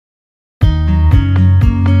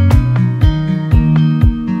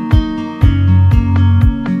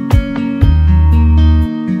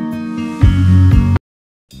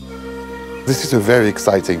This is a very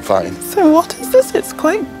exciting find. So what is this? It's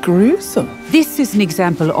quite gruesome. This is an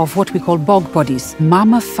example of what we call bog bodies,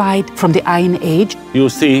 mummified from the Iron Age. You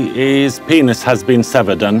see, his penis has been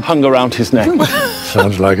severed and hung around his neck.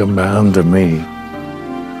 Sounds like a man to me.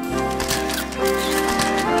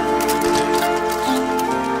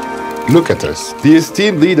 Look at us, the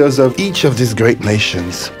esteemed leaders of each of these great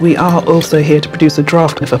nations. We are also here to produce a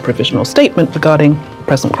draft of a provisional statement regarding the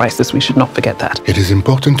present crisis. We should not forget that. It is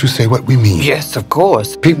important to say what we mean. Yes, of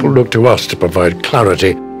course. People look to us to provide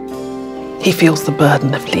clarity. He feels the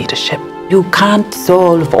burden of leadership. You can't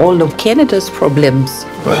solve all of Canada's problems.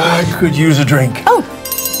 But I could use a drink. Oh!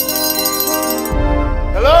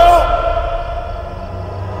 Hello?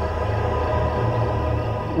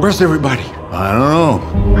 Where's everybody? I don't know.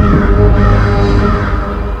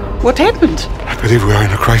 What happened? I believe we are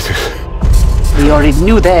in a crisis. We already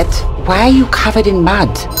knew that. Why are you covered in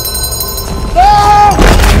mud?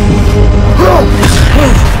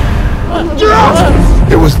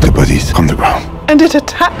 There was the bodies on the ground. And it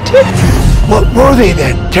attacked him? What were they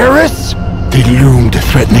then? Terrorists? They loomed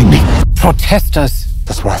threateningly. Protesters.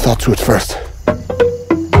 That's what I thought too at first.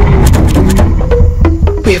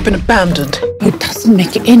 We have been abandoned. It doesn't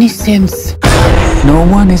make any sense. No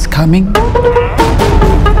one is coming.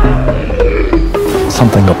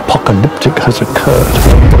 Something apocalyptic has occurred.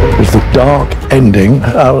 It's the dark ending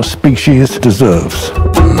our species deserves.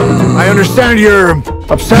 I understand you're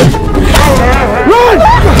upset.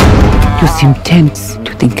 Run! You seem tense.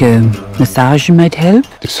 Do you think a massage might help?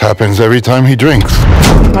 This happens every time he drinks.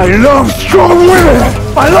 I love strong women.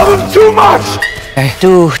 I love them too much. I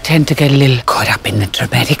do tend to get a little caught up in the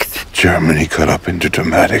dramatics. Germany caught up into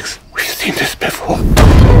dramatics. We've seen this before.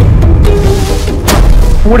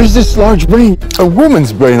 What is this large brain? A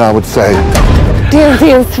woman's brain, I would say. Det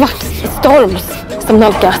finns storms som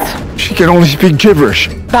nalkas. She can only speak gibberish.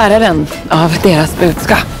 Bäraren av deras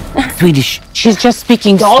budskap. Swedish. She's just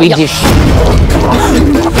speaking Swedish.